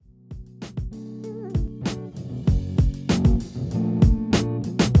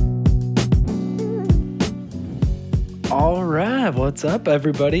All right, what's up,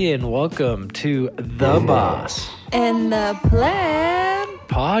 everybody, and welcome to The Boss and the Pleb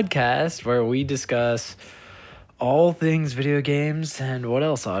podcast, where we discuss all things video games and what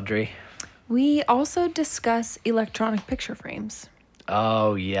else, Audrey? We also discuss electronic picture frames.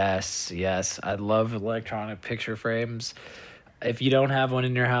 Oh, yes. I love electronic picture frames. If you don't have one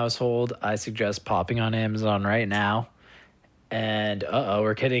in your household, I suggest popping on Amazon right now. And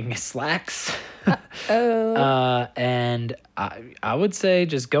we're getting slacks. And I would say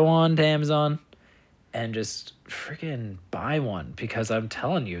just go on to Amazon and just freaking buy one, because I'm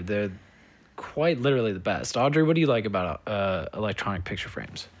telling you, they're quite literally the best. Audrey, what do you like about electronic picture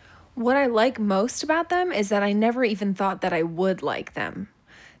frames? What I like most about them is that I never even thought that I would like them.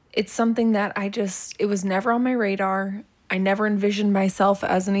 It's something that it was never on my radar. I never envisioned myself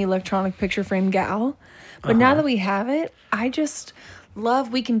as an electronic picture frame gal. But now that we have it, I just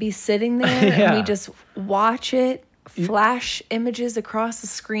love we can be sitting there and we just watch it, flash images across the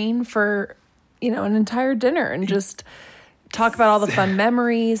screen for, an entire dinner and just talk about all the fun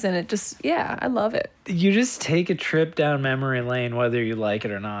memories. And it just, I love it. You just take a trip down memory lane, whether you like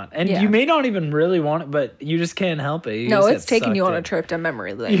it or not. And you may not even really want it, but you just can't help it. It's taking you on a trip down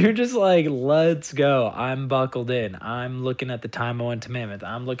memory lane. You're just like, let's go. I'm buckled in. I'm looking at the time I went to Mammoth.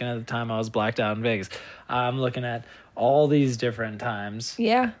 I'm looking at the time I was blacked out in Vegas. I'm looking at all these different times.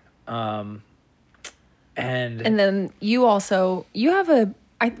 Yeah. And then you have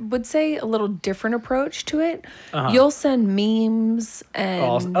I would say a little different approach to it. You'll send memes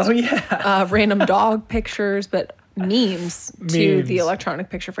and random dog pictures, but memes to the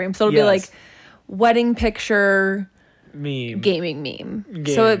electronic picture frame. So it'll be like wedding picture, meme, gaming meme.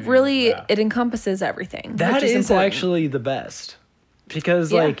 So it really it encompasses everything. That is actually the best,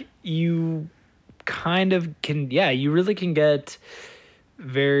 because you kind of can, you really can get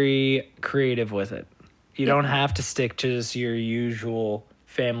very creative with it. You don't have to stick to just your usual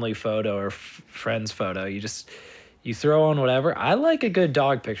family photo or friend's photo. You throw on whatever. I like a good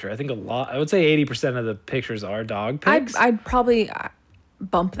dog picture. I think I would say 80% of the pictures are dog pics. I'd probably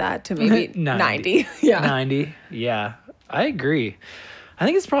bump that to maybe 90. Yeah. 90. Yeah. I agree. I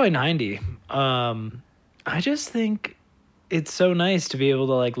think it's probably 90. I just think it's so nice to be able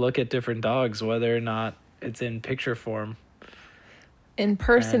to look at different dogs, whether or not it's in picture form. In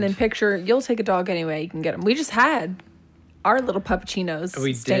person, in picture, you'll take a dog anyway. You can get them. We just had our little puppuccinos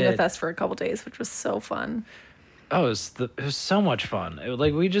staying with us for a couple days, which was so fun. Oh, it was so much fun.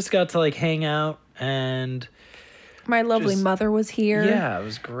 We just got to hang out, and my lovely mother was here. Yeah, it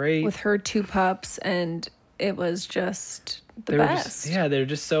was great with her 2 pups, and it was just the best. They're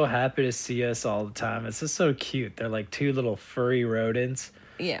just so happy to see us all the time. It's just so cute. They're like 2 little furry rodents.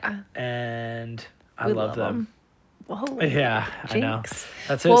 Yeah, and I love them. Whoa. Yeah, Jinx. I know.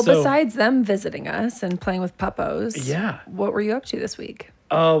 That's it. Well, besides them visiting us and playing with puppos, what were you up to this week?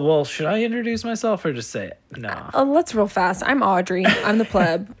 Well, should I introduce myself or just say it? No. Let's real fast. I'm Audrey. I'm the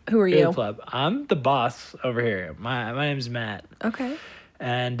pleb. Who are you? The pleb. I'm the boss over here. My name's Matt. Okay.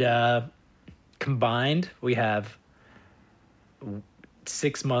 And combined, we have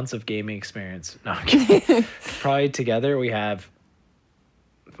 6 months of gaming experience. No, I'm kidding. Probably together we have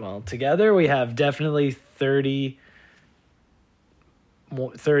definitely 30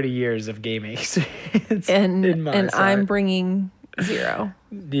 years of gaming experience. And I'm bringing 0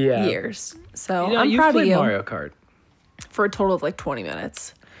 years. So I'm proud of you. Mario Kart for a total of 20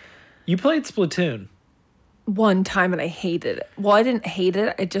 minutes. You played Splatoon one time and I hated it. Well, I didn't hate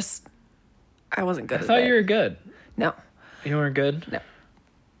it. I wasn't good at it. I thought you were good. No. You weren't good? No.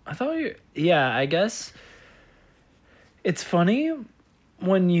 I thought you... Yeah, I guess it's funny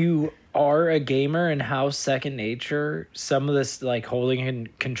when you are a gamer and how second nature some of this holding a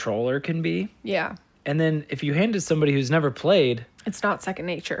controller can be. Yeah. And then if you hand it to somebody who's never played, it's not second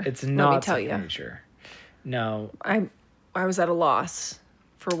nature. It's not second nature. No. I was at a loss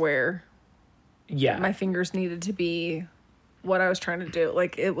for where my fingers needed to be, what I was trying to do.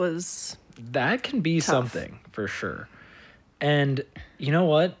 It was that can be tough. Something for sure. And you know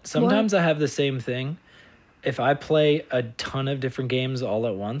what? Sometimes I have the same thing. If I play a ton of different games all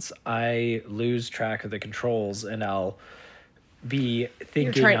at once, I lose track of the controls, and I'll be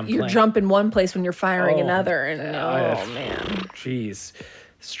thinking you're jumping one place when you're firing another, and man. Jeez.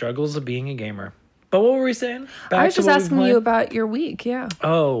 Struggles of being a gamer. But what were we saying? I was just asking you about your week, yeah.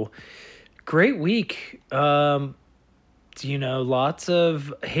 Oh, great week. Lots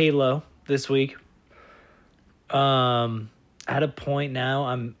of Halo this week. At a point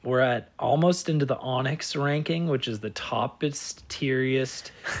now, we're at almost into the Onyx ranking, which is the toppest tieriest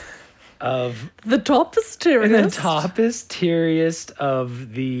of the toppest tieriest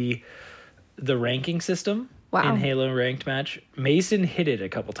of the ranking system. Wow. in Halo ranked match. Mason hit it a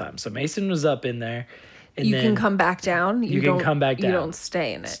couple times. So Mason was up in there. And You then can come back down. You can come back down. You don't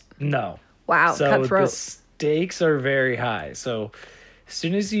stay in it. No. Wow, so cutthroat. The stakes are very high. So as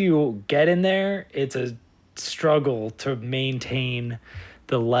soon as you get in there, it's a struggle to maintain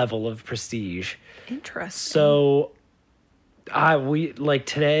the level of prestige. Interesting. So we like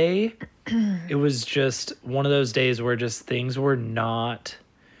today, it was just one of those days where just things were not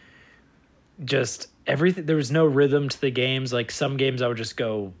just everything. There was no rhythm to the games. Like some games I would just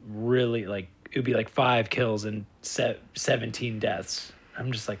go really like, it would be like 5 kills and 17 deaths.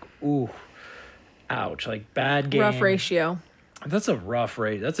 I'm just like, ooh, ouch. Like bad game. Rough ratio. That's a rough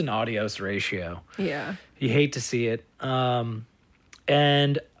rate. That's an adios ratio. Yeah. You hate to see it.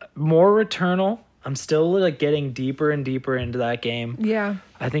 And more Returnal. I'm still like getting deeper and deeper into that game. Yeah.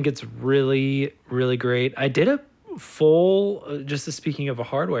 I think it's really, really great. I did a full, just speaking of a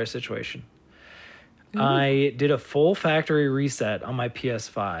hardware situation, I did a full factory reset on my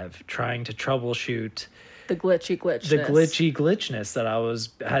PS5 trying to troubleshoot the glitchness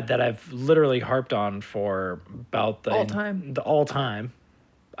that I've literally harped on for about the all time.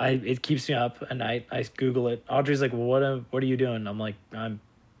 It keeps me up at night. I Google it. Audrey's like, what are you doing? I'm like, I'm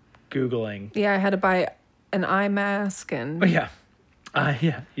Googling. Yeah, I had to buy an eye mask and yeah,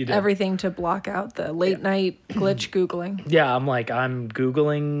 you did. Everything to block out the late night glitch Googling. Yeah, I'm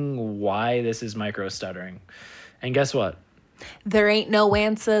Googling why this is micro stuttering. And guess what? There ain't no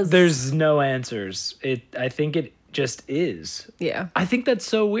answers. There's no answers. I think it just is. Yeah. I think that's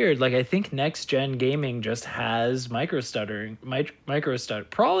so weird. Like, I think next gen gaming just has micro stutter,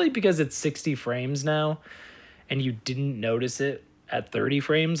 probably because it's 60 frames now and you didn't notice it at 30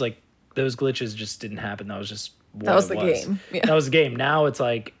 frames. Like, those glitches just didn't happen. That was just that was the game. Yeah. That was the game. Now it's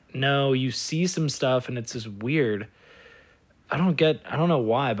like, no, you see some stuff and it's just weird. I don't know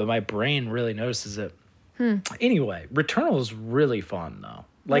why, but my brain really notices it. Anyway, Returnal is really fun though.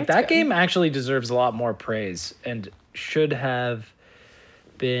 Like that game actually deserves a lot more praise and should have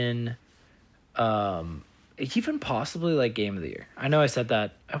been even possibly like game of the year. I know I said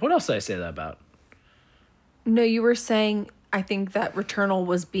that. What else did I say that about? No, you were saying I think that Returnal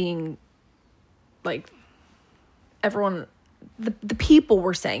was being like everyone the people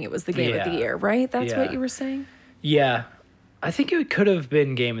were saying it was the game of the year, right? That's what you were saying? Yeah. I think it could have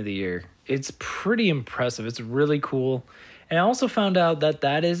been game of the year. It's pretty impressive. It's really cool. And I also found out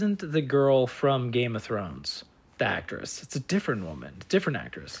that isn't the girl from Game of Thrones, the actress. It's a different woman, different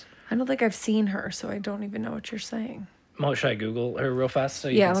actress. I don't think I've seen her, so I don't even know what you're saying. Well, should I Google her real fast? So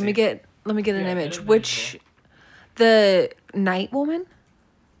let me get an image. Which the Night Woman?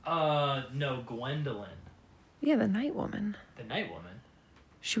 No, Gwendolyn. Yeah, the Night Woman. The Night Woman.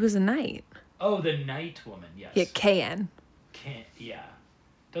 She was a knight. Oh, the Night Woman. Yes. Yeah, KN. Yeah.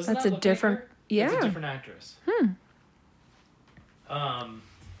 Doesn't That's that a look different. like her? Yeah. It's a different actress.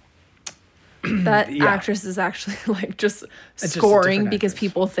 That actress is actually like just scoring because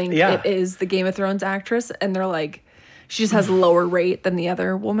people think it is the Game of Thrones actress, and they're like, she just has a lower rate than the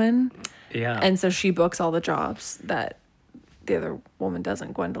other woman. Yeah. And so she books all the jobs that the other woman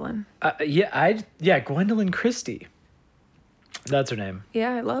doesn't, Gwendolyn. Gwendolyn Christie. That's her name.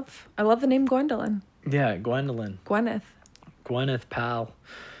 Yeah, I love the name Gwendolyn. Yeah, Gwendolyn. Gwyneth Paltrow.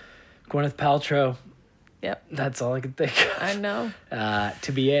 Yep. That's all I could think of. I know.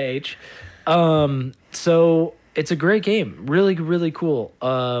 To be age. So it's a great game. Really, really cool.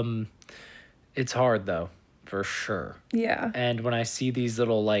 It's hard though, for sure. Yeah. And when I see these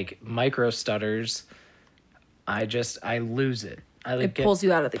little like micro stutters, I lose it. It pulls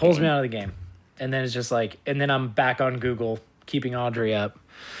you out of the game. Pulls me out of the game. And then it's just like, and then I'm back on Google, keeping Audrey up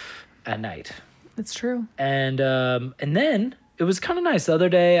at night. It's true. And then it was kind of nice. The other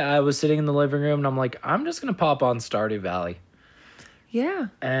day, I was sitting in the living room, and I'm like, I'm just going to pop on Stardew Valley. Yeah.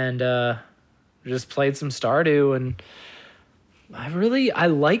 And just played some Stardew, and I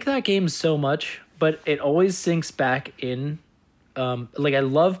like that game so much, but it always sinks back in. Like, I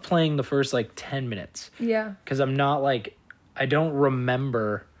love playing the first, 10 minutes. Yeah. Because I'm not, I don't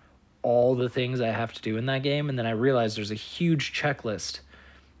remember all the things I have to do in that game, and then I realize there's a huge checklist.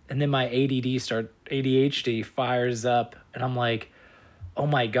 And then my ADHD fires up, and I'm like, oh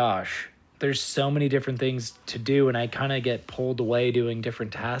my gosh, there's so many different things to do, and I kind of get pulled away doing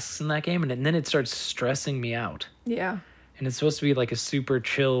different tasks in that game, and then it starts stressing me out. Yeah. And it's supposed to be like a super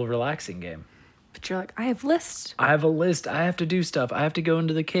chill, relaxing game. But you're like, I have a list. I have to do stuff. I have to go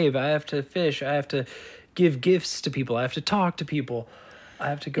into the cave. I have to fish. I have to give gifts to people. I have to talk to people. I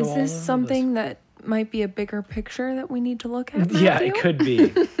have to go all over. Is this something that might be a bigger picture that we need to look at, Matthew? Yeah, it could be.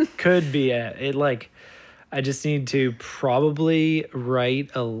 Could be. I just need to probably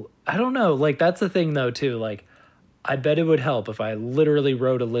write I don't know. That's the thing though too. I bet it would help if I literally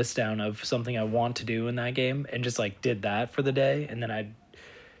wrote a list down of something I want to do in that game and just like did that for the day, and then I'd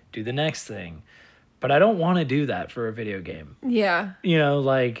do the next thing. But I don't want to do that for a video game. Yeah. You know,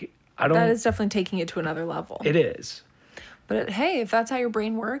 like I don't. That is definitely taking it to another level. It is. But hey, if that's how your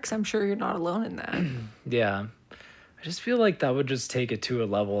brain works, I'm sure you're not alone in that. Yeah. I just feel like that would just take it to a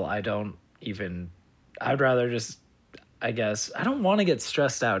level I'd rather just, I guess, I don't want to get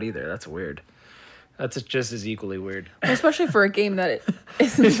stressed out either. That's weird. That's just as equally weird. Well, especially for a game that it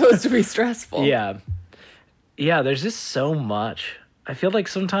isn't supposed to be stressful. Yeah. Yeah, there's just so much. I feel like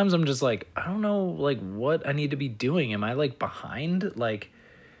sometimes I'm just like, I don't know, like, what I need to be doing. Am I, like, behind? Like,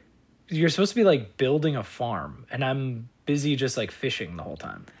 you're supposed to be, like, building a farm, and I'm busy just, like, fishing the whole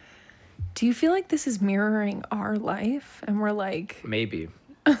time. Do you feel like this is mirroring our life? And we're like... Maybe.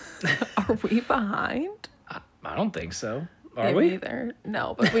 Are we behind? I don't think so. Are Maybe we? either.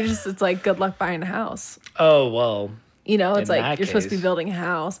 No, but it's like, good luck buying a house. Oh, well... You know, it's like you're supposed to be building a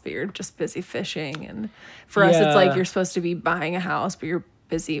house, but you're just busy fishing. And for us, it's like you're supposed to be buying a house, but you're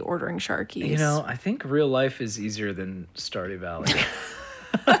busy ordering Sharkies. You know, I think real life is easier than Stardew Valley.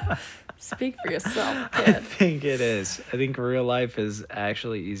 Speak for yourself, kid. I think it is. I think real life is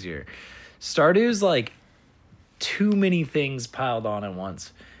actually easier. Stardew's like too many things piled on at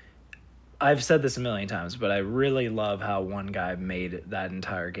once. I've said this a million times, but I really love how one guy made that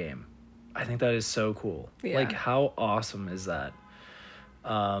entire game. I think that is so cool. Yeah. Like, how awesome is that?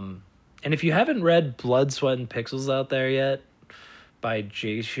 And if you haven't read Blood, Sweat, and Pixels out there yet by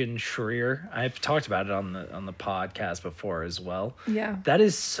Jason Schreier, I've talked about it on the podcast before as well. Yeah. That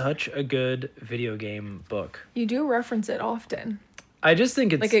is such a good video game book. You do reference it often. I just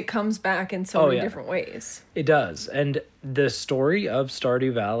think it's... Like, it comes back in so many different ways. It does. And the story of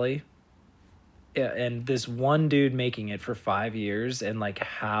Stardew Valley... Yeah, and this one dude making it for 5 years, and like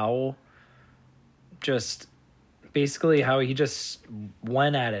how just basically how he just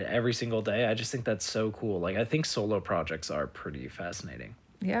went at it every single day. I just think that's so cool. Like, I think solo projects are pretty fascinating.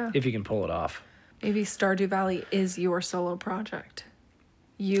 Yeah. If you can pull it off. Maybe Stardew Valley is your solo project.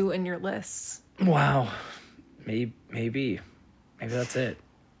 You and your lists. Wow. Maybe that's it.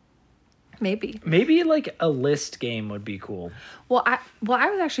 Maybe like a list game would be cool. Well, I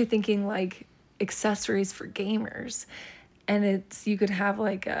was actually thinking like accessories for gamers, and you could have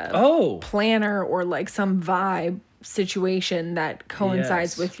like a planner or like some vibe situation that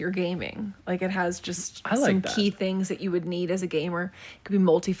coincides with your gaming. Like, it has just some key things that you would need as a gamer. It could be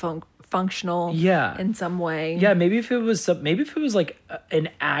multifunctional in some way. Yeah, maybe if it was like an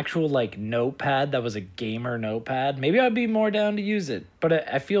actual like notepad that was a gamer notepad, maybe I'd be more down to use it. But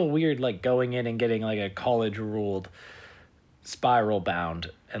I feel weird like going in and getting like a college ruled spiral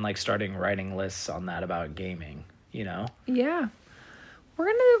bound and like starting writing lists on that about gaming, you know? Yeah.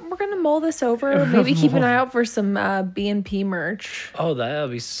 We're gonna mull this over. Maybe keep an eye out for some B&P merch. Oh,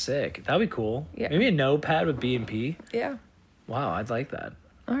 that'd be sick. That'd be cool. Yeah. Maybe a notepad with B&P. Yeah. Wow, I'd like that.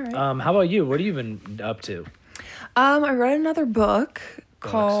 All right. How about you? What have you been up to? I read another book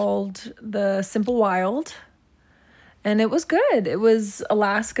called The Simple Wild, and it was good. It was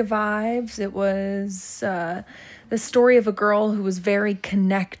Alaska vibes. It was the story of a girl who was very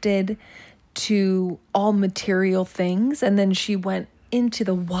connected to all material things, and then she went into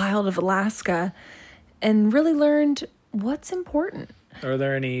the wild of Alaska and really learned what's important. Are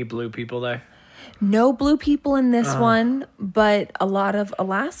there any blue people there? No blue people in this one, but a lot of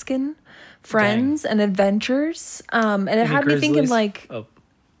Alaskan friends and adventures. And it had me thinking like,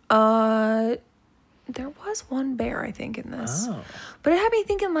 there was one bear, I think, in this. But it had me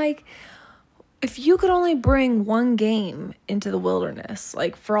thinking like, if you could only bring one game into the wilderness,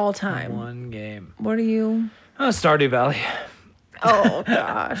 like for all time. One game. What are you? Stardew Valley. Oh,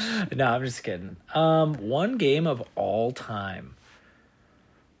 gosh. No, I'm just kidding. One game of all time.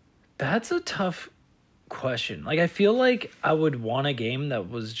 That's a tough question. Like, I feel like I would want a game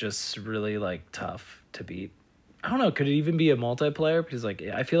that was just really, like, tough to beat. I don't know. Could it even be a multiplayer? Because, like,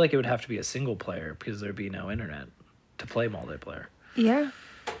 I feel like it would have to be a single player because there'd be no internet to play multiplayer. Yeah.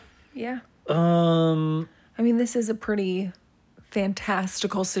 Yeah. I mean, this is a pretty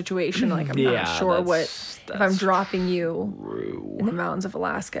fantastical situation. Like, I'm not sure if I'm dropping you in the mountains of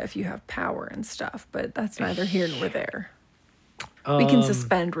Alaska if you have power and stuff, but that's neither here nor there. We can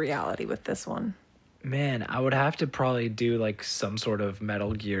suspend reality with this one. Man, I would have to probably do like some sort of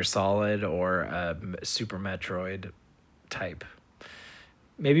Metal Gear Solid or a Super Metroid type.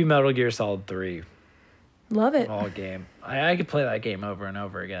 Maybe Metal Gear Solid 3. Love it. All game. I could play that game over and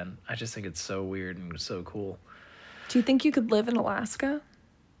over again. I just think it's so weird and so cool. Do you think you could live in Alaska?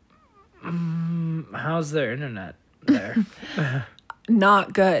 How's their internet there?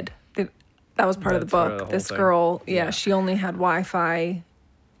 Not good. That was part of the book. This girl, she only had Wi-Fi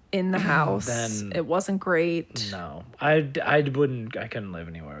in the house. Then it wasn't great. No, I couldn't live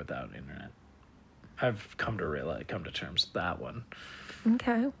anywhere without internet. I've come to terms with that one.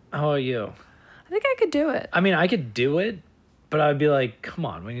 Okay. How about you? I think I could do it. I mean, I could do it, but I'd be like, come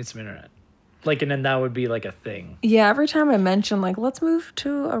on, we need some internet. Like, and then that would be like a thing. Yeah, every time I mention, like, let's move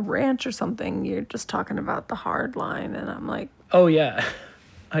to a ranch or something, you're just talking about the hard line. And I'm like... Oh, yeah.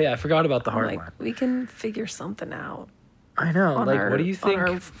 Oh, yeah, I forgot about the hard line. We can figure something out. I know. What do you think? On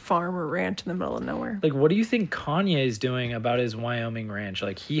our farm or ranch in the middle of nowhere. Like, what do you think Kanye is doing about his Wyoming ranch?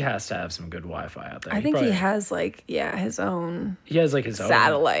 Like, he has to have some good Wi-Fi out there. I think he has, like, his own... He has, like, his own...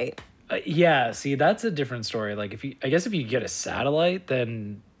 satellite. Yeah, see, that's a different story. Like, I guess if you get a satellite,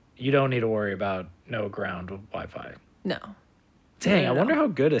 then you don't need to worry about no ground Wi-Fi. No. Dang, I wonder how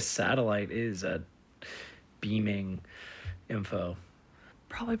good a satellite is at beaming info.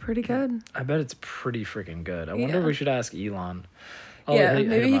 Probably pretty good. I bet it's pretty freaking good. I wonder if we should ask Elon.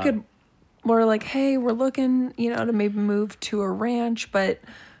 Maybe he could more like, hey, we're looking, to maybe move to a ranch, but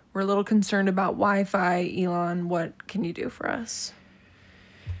we're a little concerned about Wi-Fi. Elon, what can you do for us?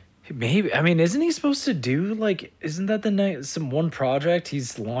 Maybe. I mean, isn't he supposed to do, like, isn't that some one project?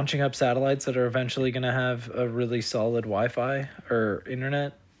 He's launching up satellites that are eventually going to have a really solid Wi-Fi or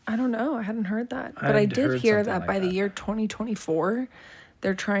internet? I don't know. I hadn't heard that. But I did hear that by the year 2024...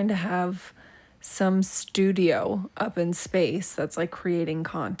 they're trying to have some studio up in space that's like creating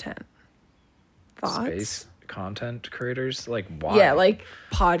content. Thoughts? Space content creators? Like, why? Yeah, like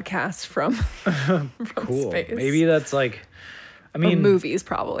podcasts from cool. Space. Maybe that's like, I mean, or movies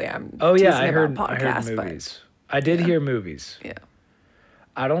probably. I heard movies. I did hear movies. Yeah.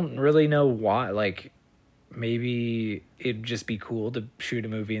 I don't really know why. Like, maybe it'd just be cool to shoot a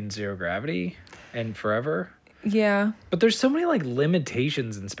movie in zero gravity and forever. Yeah. But there's so many, like,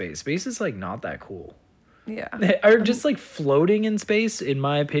 limitations in space. Space is, like, not that cool. Yeah. Or just, like, floating in space, in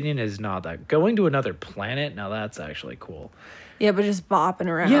my opinion, is not that... Going to another planet, now that's actually cool. Yeah, but just bopping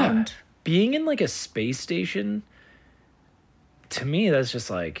around. Yeah. Being in, like, a space station, to me, that's just,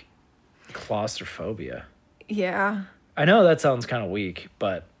 like, claustrophobia. Yeah. I know that sounds kind of weak,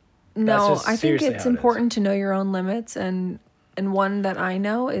 but... No, I think it's important to know your own limits, and one that I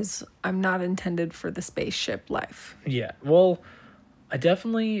know is I'm not intended for the spaceship life. Yeah, well, I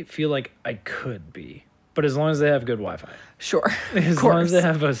definitely feel like I could be, but as long as they have good Wi-Fi. Sure, as long as they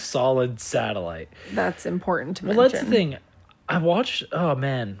have a solid satellite. That's important to mention. Well, that's the thing. I watched, oh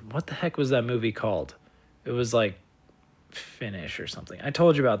man, what the heck was that movie called? It was like Finnish or something. I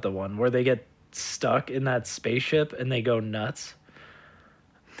told you about the one where they get stuck in that spaceship and they go nuts.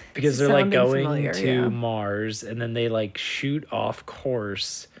 Because they're like going to Mars and then they like shoot off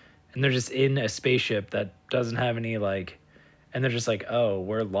course and they're just in a spaceship that doesn't have any like, and they're just like, oh,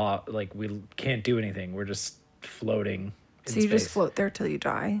 we're like we can't do anything. We're just floating in space. Just float there till you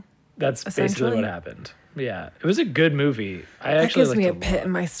die. That's basically what happened. Yeah. It was a good movie. That gives me a pit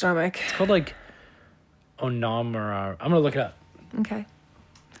in my stomach. It's called like Onamara. I'm going to look it up. Okay.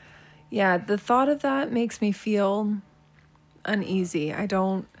 Yeah. The thought of that makes me feel uneasy. I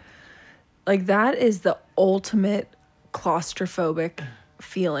don't like that is the ultimate claustrophobic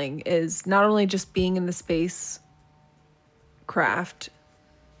feeling, is not only just being in the space craft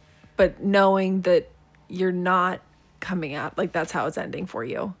but knowing that you're not coming out, like that's how it's ending for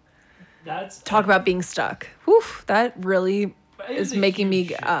you. Talk about being stuck. Whew, that really is making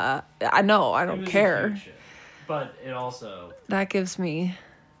me I know, I don't care. But it also that gives me,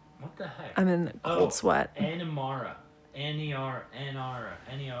 what the heck? I'm in cold sweat. Animara.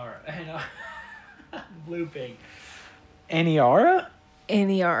 Looping. Aniara.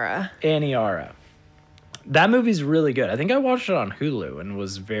 That movie's really good. I think I watched it on Hulu and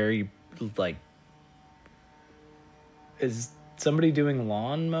was very like. Is somebody doing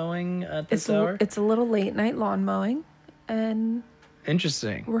lawn mowing at this hour? It's a little late night lawn mowing, and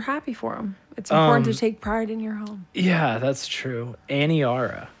interesting. We're happy for them. It's important to take pride in your home. Yeah, that's true.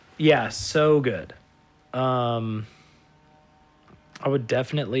 Aniara. Yeah, so good. I would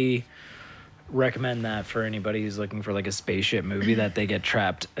definitely recommend that for anybody who's looking for like a spaceship movie that they get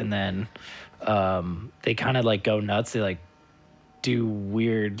trapped and then they kind of like go nuts. They like do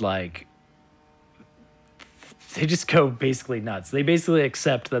weird, like they just go basically nuts. They basically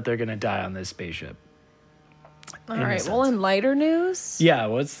accept that they're going to die on this spaceship. All right. Well, in lighter news. Yeah.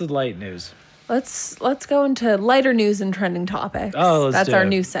 What's the light news? Let's go into lighter news and trending topics. Oh, that's our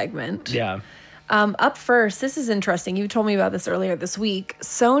new segment. Yeah. Up first, this is interesting. You told me about this earlier this week.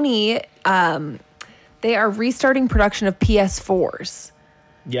 Sony, they are restarting production of PS4s.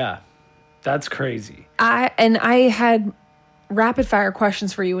 Yeah, that's crazy. I had rapid fire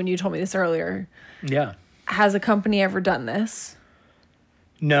questions for you when you told me this earlier. Yeah. Has a company ever done this?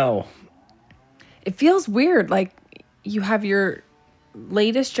 No. It feels weird. Like, you have your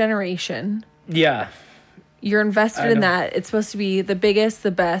latest generation. Yeah. You're invested in that. It's supposed to be the biggest,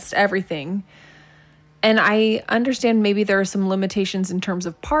 the best, everything. And I understand maybe there are some limitations in terms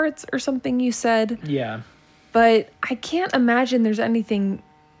of parts or something you said. Yeah. But I can't imagine there's anything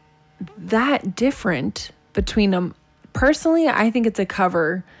that different between them. Personally, I think it's a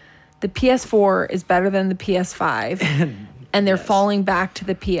cover. The PS4 is better than the PS5. And they're falling back to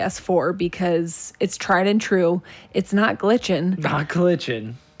the PS4 because it's tried and true. It's not glitching. Not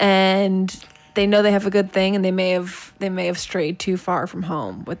glitching. And they know they have a good thing, and they may have strayed too far from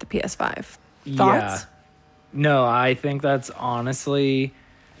home with the PS5. Thoughts? Yeah. No, I think that's honestly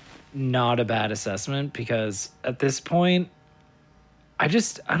not a bad assessment, because at this point, I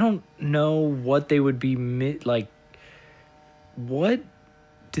don't know what they would be like. What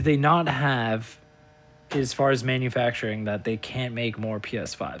do they not have as far as manufacturing that they can't make more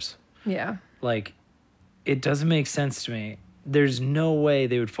PS5s? Yeah. Like, it doesn't make sense to me. There's no way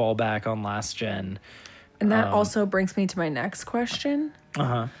they would fall back on last gen. And that also brings me to my next question.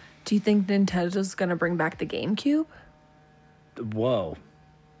 Uh-huh. Do you think Nintendo's going to bring back the GameCube? Whoa.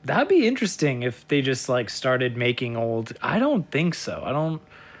 That'd be interesting if they just, like, started making old... I don't think so.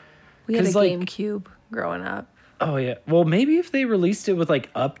 We had a like, GameCube growing up. Oh, yeah. Well, maybe if they released it with,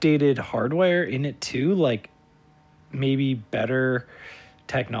 like, updated hardware in it, too. Like, maybe better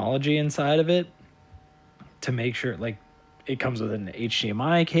technology inside of it to make sure, like, it comes with an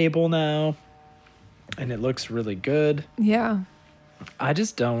HDMI cable now, and it looks really good. Yeah. I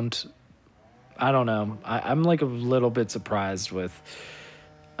don't know. I'm like a little bit surprised with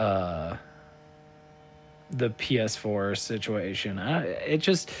the PS4 situation. The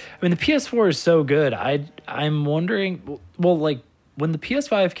PS4 is so good. I'm wondering, well, like, when the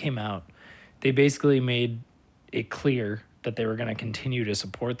PS5 came out, they basically made it clear that they were going to continue to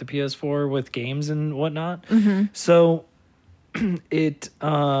support the PS4 with games and whatnot. Mm-hmm. So it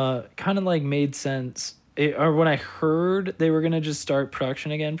kind of like made sense. Or when I heard they were going to just start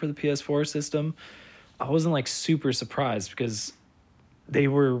production again for the PS4 system, I wasn't like super surprised, because they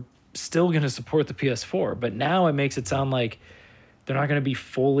were still going to support the PS4. But now it makes it sound like they're not going to be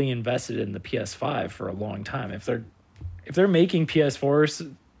fully invested in the PS5 for a long time. If they're making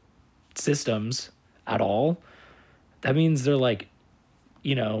PS4 systems at all, that means they're like,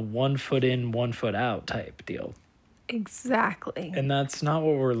 1 foot in, 1 foot out type deal. Exactly. And that's not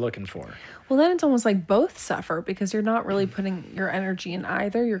what we're looking for. Well, then it's almost like both suffer, because you're not really putting your energy in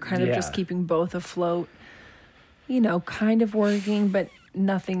either. You're kind of just keeping both afloat, kind of working, but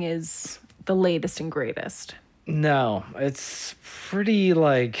nothing is the latest and greatest. No, it's pretty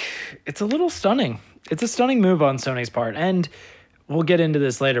it's a little stunning. It's a stunning move on Sony's part. And we'll get into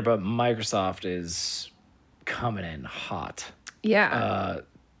this later, but Microsoft is coming in hot. Yeah.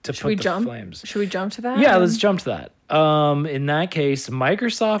 Should we jump to that? Yeah, let's jump to that. In that case,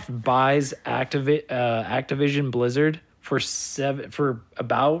 Microsoft buys Activision Blizzard for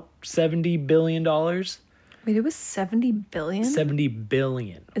about $70 billion. Wait, it was 70 billion? 70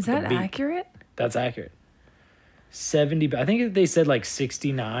 billion. Is that accurate? That's accurate. 70. I think they said like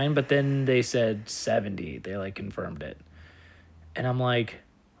 69, but then they said 70. They like confirmed it. And I'm like,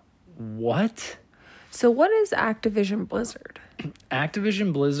 what? So what is Activision Blizzard?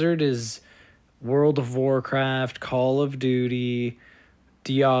 Activision Blizzard is World of Warcraft, Call of Duty,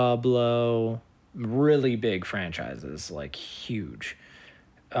 Diablo, really big franchises, like huge.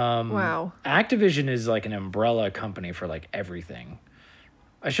 Wow. Activision is like an umbrella company for like everything.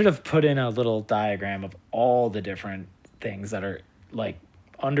 I should have put in a little diagram of all the different things that are like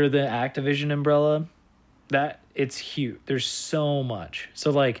under the Activision umbrella. That it's huge. There's so much.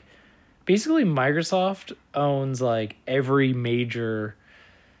 So like basically Microsoft owns like every major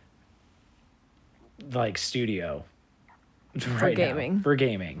like studio for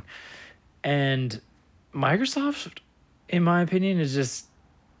gaming. And Microsoft, in my opinion, is just,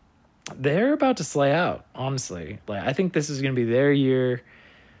 they're about to slay out, honestly. Like, I think this is going to be their year.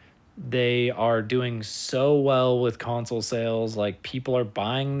 They are doing so well with console sales. Like, people are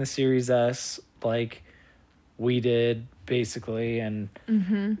buying the Series S like we did, basically. And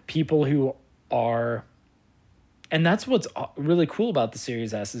people who are... And that's what's really cool about the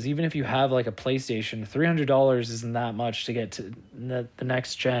Series S is even if you have like a PlayStation, $300 isn't that much to get to the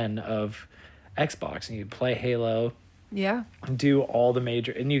next gen of Xbox. And you can play Halo. Yeah. And do all the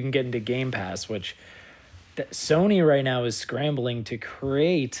major... And you can get into Game Pass, which Sony right now is scrambling to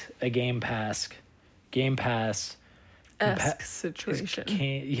create a Game Pass-esque situation.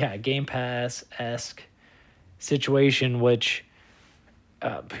 Game Pass-esque situation, which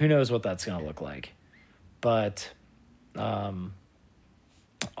who knows what that's going to look like. But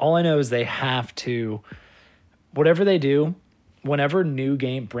all I know is they have to, whatever they do, whenever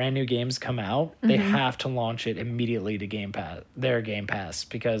brand new games come out, they have to launch it immediately to their Game Pass,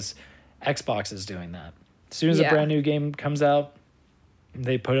 because Xbox is doing that. As soon as a brand new game comes out,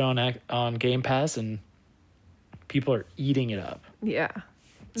 they put it on Game Pass, and people are eating it up. Yeah.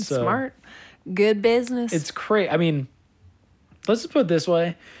 It's smart. Good business. It's crazy. I mean, let's just put it this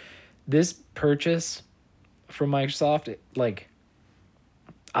way. This purchase from Microsoft, like,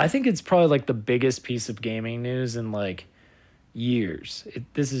 I think it's probably like the biggest piece of gaming news in like years.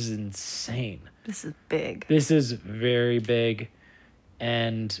 This is insane. This is big. This is very big,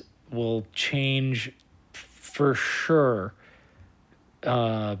 and will change for sure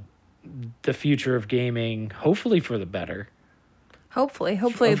the future of gaming, hopefully for the better. Hopefully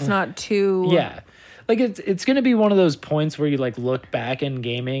it's not too... Yeah. Like, it's going to be one of those points where you, like, look back in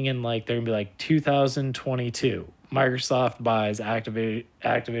gaming and, like, they're going to be, like, 2022. Microsoft buys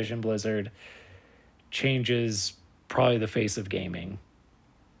Activision Blizzard, changes probably the face of gaming.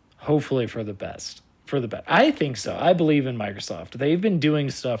 Hopefully for the best. I think so. I believe in Microsoft. They've been doing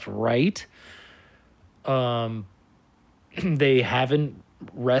stuff right. They haven't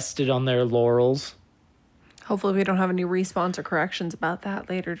rested on their laurels. Hopefully we don't have any respawns or corrections about that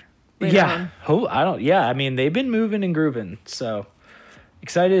later yeah. on. I mean, they've been moving and grooving, so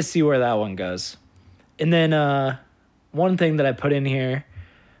excited to see where that one goes. And then one thing that I put in here,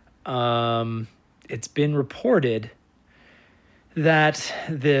 it's been reported that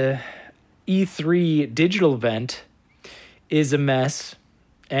the E3 digital event is a mess,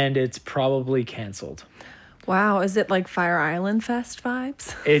 and it's probably canceled. Wow, is it like Fire Island Fest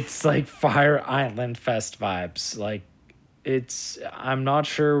vibes? It's like Fire Island Fest vibes. Like, I'm not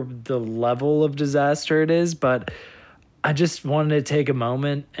sure the level of disaster it is, but I just wanted to take a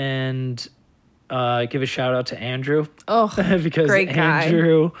moment and give a shout out to Andrew. Oh, because great guy.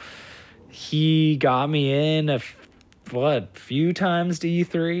 Andrew, he got me in a few times to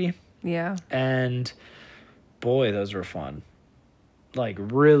E3. Yeah. And boy, those were fun. Like,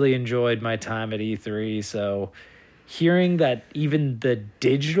 really enjoyed my time at E3. So hearing that even the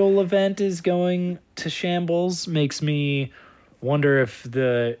digital event is going to shambles makes me wonder if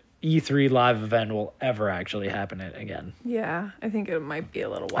the E3 live event will ever actually happen again. Yeah, I think it might be a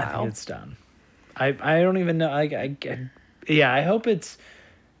little while. I think it's done. I don't even know. I hope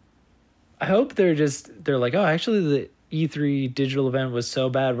they're like, oh, actually the E3 digital event was so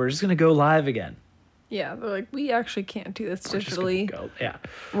bad, we're just going to go live again. Yeah, they're like, we actually can't do this digitally.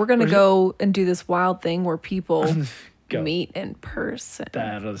 We're going to go and do this wild thing where people meet in person.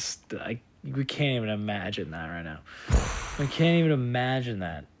 We can't even imagine that right now. We can't even imagine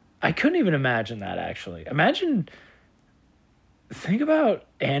that. I couldn't even imagine that, actually. Think about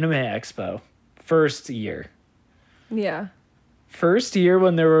Anime Expo. First year. Yeah. First year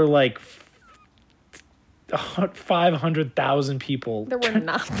when there were like 500,000 people. There were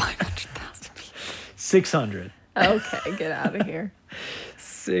not 500,000 people. 600. Okay, get out of here.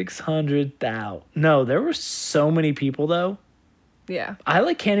 600,000. No, there were so many people though. Yeah.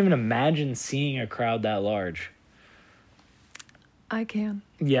 I can't even imagine seeing a crowd that large. I can.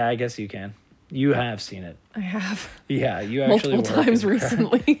 Yeah, I guess you can. You have seen it. I have. Yeah, you actually multiple times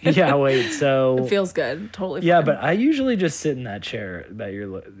recently. Yeah, wait. So it feels good. Totally. Yeah, fine. but I usually just sit in that chair that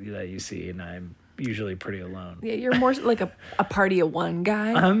you see, and I'm usually pretty alone. Yeah, you're more like a party of one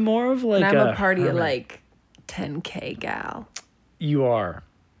guy. I'm more of like and I'm a party hermit. of like 10K gal. You are.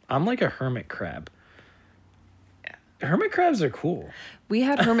 I'm like a hermit crab. Yeah. Hermit crabs are cool. We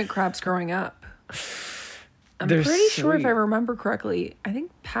had hermit crabs growing up. I'm pretty sure if I remember correctly, I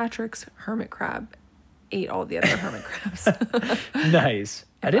think Patrick's hermit crab ate all the other hermit crabs. Nice.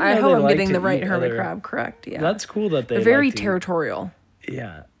 I hope I'm getting the right hermit crab correct. Yeah. That's cool that they're very territorial.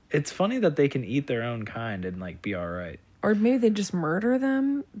 Yeah. It's funny that they can eat their own kind and like be all right. Or maybe they just murder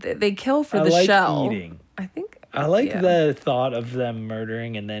them. They kill for the like shell. Eating. I think. I like the thought of them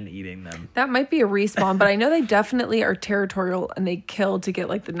murdering and then eating them. That might be a respawn, but I know they definitely are territorial and they kill to get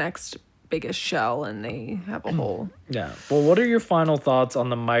like the next biggest shell, and they have a whole... Yeah. Well, what are your final thoughts on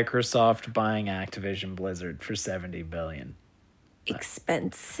the Microsoft buying Activision Blizzard for $70 billion?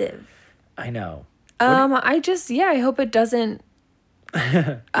 Expensive. I know. I hope it doesn't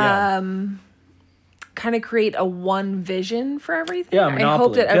kind of create a one vision for everything. Yeah, monopoly. I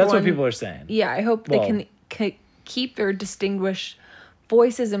hope that everyone, that's what people are saying. Yeah, I hope they can keep their distinguished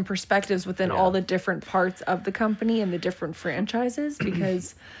voices and perspectives within all the different parts of the company and the different franchises,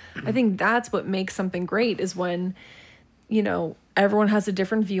 because I think that's what makes something great, is when everyone has a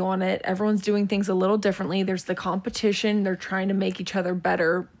different view on it. Everyone's doing things a little differently. There's the competition. They're trying to make each other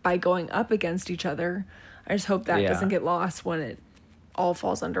better by going up against each other. I just hope that doesn't get lost when it all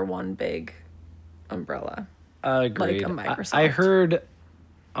falls under one big umbrella. Agreed. Like a Microsoft. I heard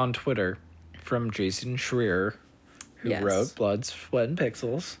on Twitter from Jason Schreier, who wrote Blood, Sweat, and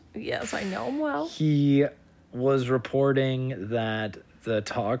Pixels. Yes, I know him well. He was reporting that the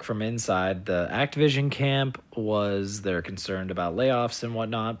talk from inside the Activision camp was they're concerned about layoffs and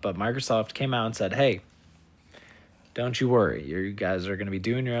whatnot, but Microsoft came out and said, hey, don't you worry. You guys are going to be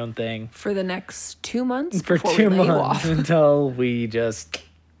doing your own thing. For the next 2 months For before 2 we lay you months off. until we just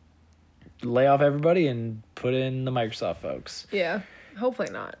lay off everybody and put in the Microsoft folks. Yeah,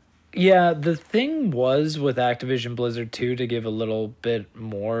 hopefully not. Yeah, the thing was with Activision Blizzard 2, to give a little bit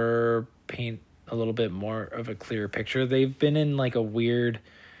more a little bit more of a clear picture. They've been in like a weird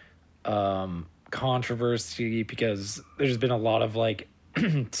controversy because there's been a lot of like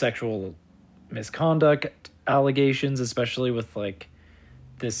sexual misconduct allegations, especially with like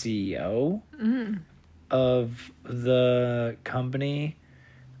the CEO of the company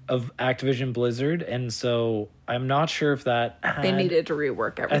of Activision Blizzard, and so I'm not sure if that they needed to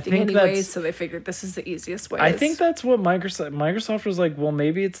rework everything anyways, so they figured this is the easiest way. I think that's what Microsoft was like, well,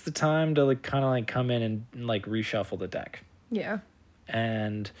 maybe it's the time to like kind of like come in and like reshuffle the deck. Yeah.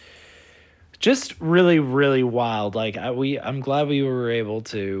 And just really, really wild. Like I'm glad we were able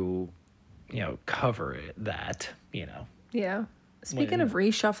to, cover that, Yeah. Speaking of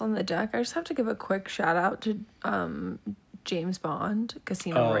reshuffling the deck, I just have to give a quick shout out to James Bond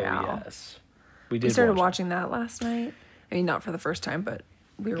Casino Royale. Yes. We started watching that last night. I mean, not for the first time, but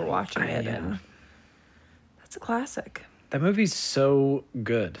we were watching it, and that's a classic. That movie's so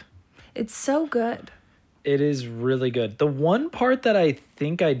good. It's so good. It is really good. The one part that I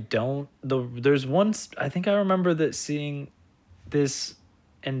think there's one, I think I remember that seeing this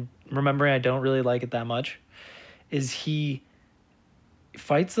and remembering I don't really like it that much, is he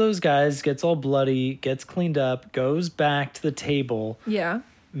fights those guys, gets all bloody, gets cleaned up, goes back to the table. Yeah.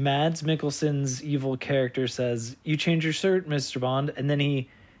 Mads Mikkelsen's evil character says, "You change your shirt, Mr. Bond." And then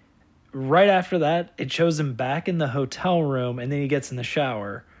right after that, it shows him back in the hotel room, and then he gets in the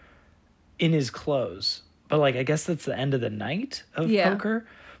shower in his clothes. But, like, I guess that's the end of the night of poker.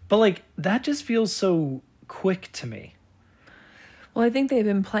 But, like, that just feels so quick to me. Well, I think they've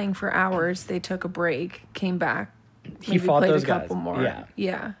been playing for hours. They took a break, came back. He fought those guys. More. Yeah.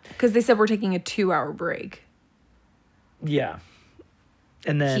 Yeah. Because they said we're taking a 2-hour break. Yeah.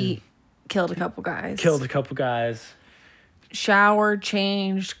 And then he killed a couple guys. Showered,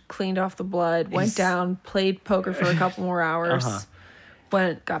 changed, cleaned off the blood, went down, played poker for a couple more hours,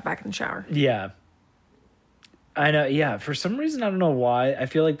 got back in the shower. Yeah. I know, yeah. For some reason, I don't know why. I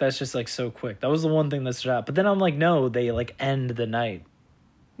feel like that's just like so quick. That was the one thing that stood out. But then I'm like, no, they like end the night.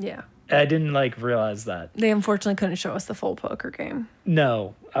 Yeah. I didn't like realize that. They unfortunately couldn't show us the full poker game.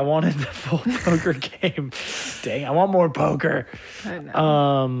 No, I wanted the full poker game. Dang, I want more poker. I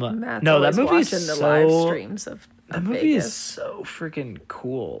know. Matt's that movie's watching the live streams of that movie Vegas. is so freaking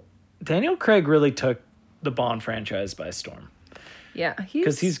cool. Daniel Craig really took the Bond franchise by storm. Yeah,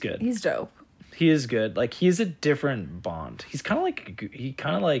 because he's good. He's dope. He is good. Like, he's a different Bond. He's kind of like he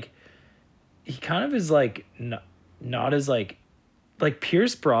kind of is like not as like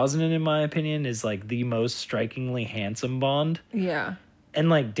Pierce Brosnan, in my opinion, is like the most strikingly handsome Bond. Yeah. And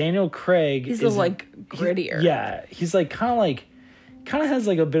like Daniel Craig he's like grittier. Yeah. He's like kind of has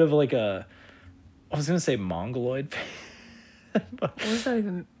like a bit of like I was going to say mongoloid. What does that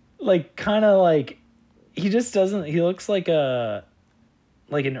even? Like kind of like he just doesn't, he looks like an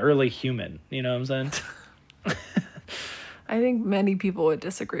early human, you know what I'm saying? I think many people would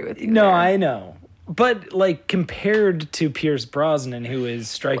disagree with you. No, there. I know. But like compared to Pierce Brosnan, who is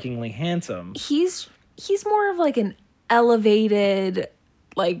strikingly handsome, he's more of like an elevated,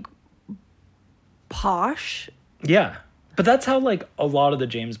 like posh. Yeah, but that's how like a lot of the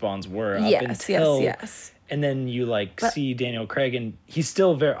James Bonds were. Yes. And then you see Daniel Craig, and he's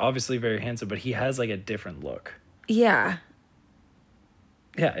still obviously very handsome, but he has like a different look. Yeah.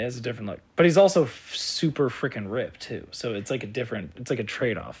 Yeah, he has a different look, but he's also super freaking ripped too. So it's like it's like a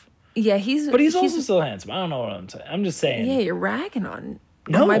trade-off. Yeah, but he's also still handsome. I don't know what I'm saying. I'm just saying. Yeah, you're ragging on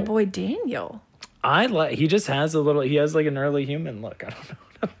my boy Daniel. He just has he has like an early human look. I don't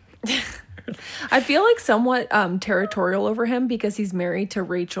know. I feel like somewhat territorial over him because he's married to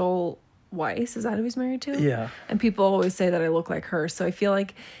Rachel Weisz. Is that who he's married to? Yeah. And people always say that I look like her. So I feel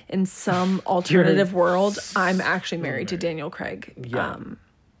like in some alternative world, I'm actually married to Daniel Craig. Yeah.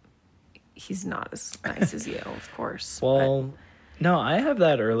 He's not as nice as you, of course. Well, No, I have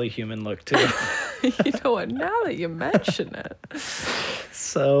that early human look too. You know what? Now that you mention it.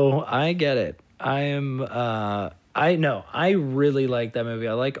 So I get it. I know. I really like that movie.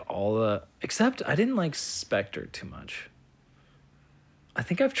 I like except I didn't like Spectre too much. I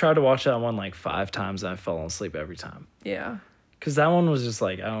think I've tried to watch that one like 5 times and I've fallen asleep every time. Yeah. Because that one was just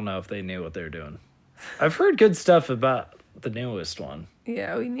like, I don't know if they knew what they were doing. I've heard good stuff about the newest one.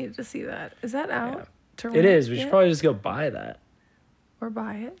 Yeah, we needed to see that. Is that out? Yeah. It is. We should probably just go buy that. Or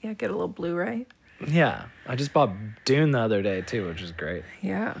buy it. Yeah, get a little Blu-ray. Yeah. I just bought Dune the other day too, which is great.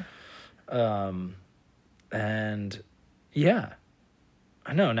 Yeah. And yeah.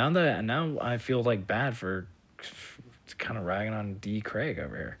 I know. Now I feel like bad for kind of ragging on D. Craig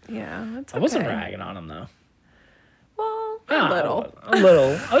over here. Yeah, that's okay. I wasn't ragging on him though. Well, a little. A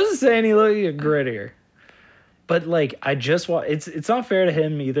little. I was just saying he looked grittier. But like I just watched. It's not fair to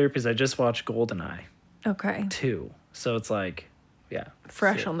him either because I just watched GoldenEye. Okay. 2. So it's like, yeah.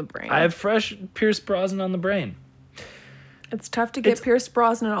 Fresh on the brain. I have fresh Pierce Brosnan on the brain. It's tough to get Pierce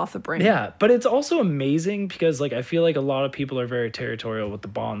Brosnan off the brain. Yeah, but it's also amazing because like I feel like a lot of people are very territorial with the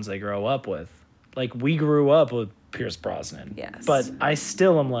Bonds they grow up with. Like we grew up with Pierce Brosnan. Yes. But I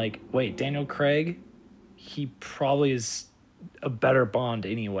still am like, wait, Daniel Craig, he probably is a better Bond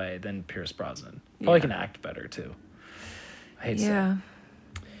anyway than Pierce Brosnan. Probably can act better too. I hate to say.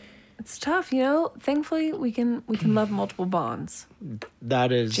 It's tough, you know. Thankfully, we can love multiple Bonds.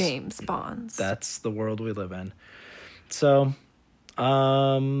 That is James Bonds. That's the world we live in. So,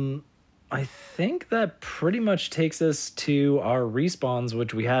 I think that pretty much takes us to our respawns,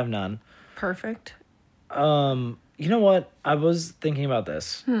 which we have none. Perfect. You know what? I was thinking about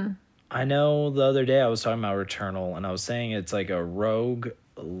this. I know the other day I was talking about Returnal, and I was saying it's like a rogue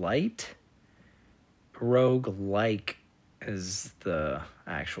light. Rogue-like is the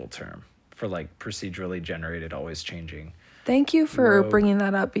actual term for like procedurally generated, always changing. Thank you for bringing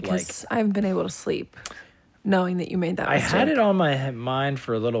that up because I haven't been able to sleep knowing that you made that mistake. I had it on my mind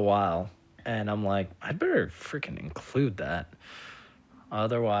for a little while, and I'm like, I'd better freaking include that.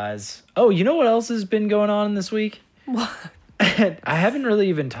 Otherwise... Oh, you know what else has been going on this week? What? I haven't really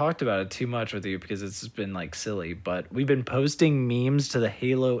even talked about it too much with you because it's just been like silly, but we've been posting memes to the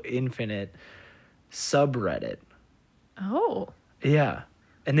Halo Infinite subreddit. Oh. Yeah.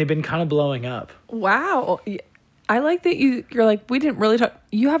 And they've been kind of blowing up. Wow. I like that you're like, we didn't really talk.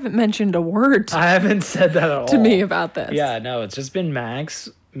 You haven't mentioned a word. I haven't said that at all. To me about this. Yeah, no, it's just been Max,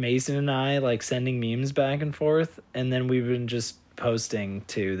 Mason, and I like sending memes back and forth. And then we've been just posting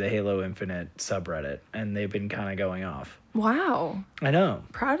to the Halo Infinite subreddit. And they've been kind of going off. Wow. I know.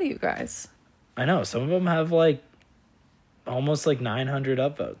 Proud of you guys. I know. Some of them have like almost like 900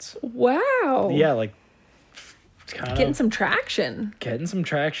 upvotes. Wow. Yeah, like kind getting some traction. Getting some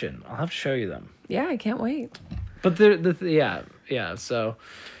traction. I'll have to show you them. Yeah, I can't wait. But yeah. So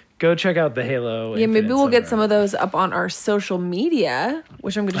go check out the Halo. Yeah, Infinite maybe we'll get subreddit. some of those up on our social media,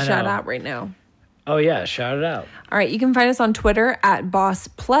 which I'm going to shout out right now. Oh yeah, shout it out. All right, you can find us on Twitter at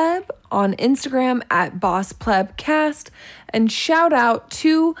BossPleb, on Instagram at BossPlebCast, and shout out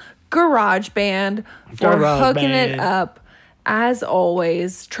to GarageBand for hooking it up. As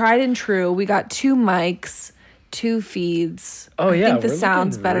always, tried and true. We got 2 mics, 2 feeds. Oh yeah, I think the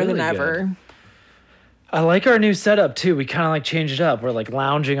sound's better than ever. Good. I like our new setup too. We kind of like changed it up. We're like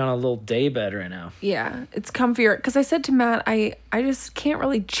lounging on a little day bed right now. Yeah, it's comfier. Because I said to Matt, I just can't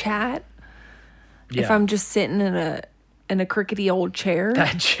really chat if I'm just sitting in a crickety old chair.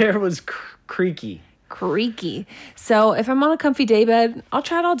 That chair was creaky. So if I'm on a comfy day bed, I'll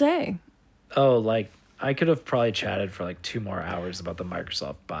chat all day. Oh, like I could have probably chatted for like 2 more hours about the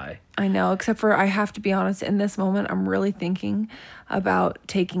Microsoft buy. I know, except for I have to be honest, in this moment, I'm really thinking about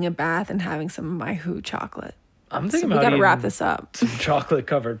taking a bath and having some of my Who chocolate. I'm thinking we about got to wrap this up. Some chocolate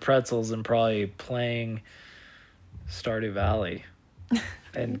covered pretzels and probably playing Stardew Valley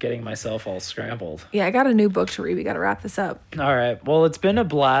and getting myself all scrambled. Yeah, I got a new book to read. We got to wrap this up. All right. Well, it's been a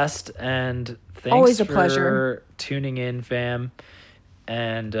blast, and thanks always a for pleasure tuning in, fam.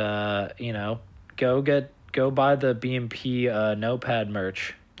 And go buy the BMP notepad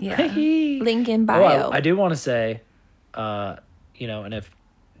merch. Yeah. Link in bio. I do want to say, and if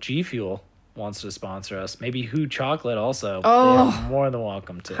G Fuel wants to sponsor us, maybe Who Chocolate also. Oh, they are more than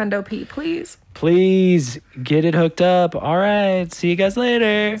welcome to. Hundo P, please. Please get it hooked up. All right. See you guys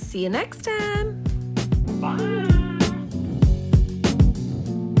later. See you next time. Bye.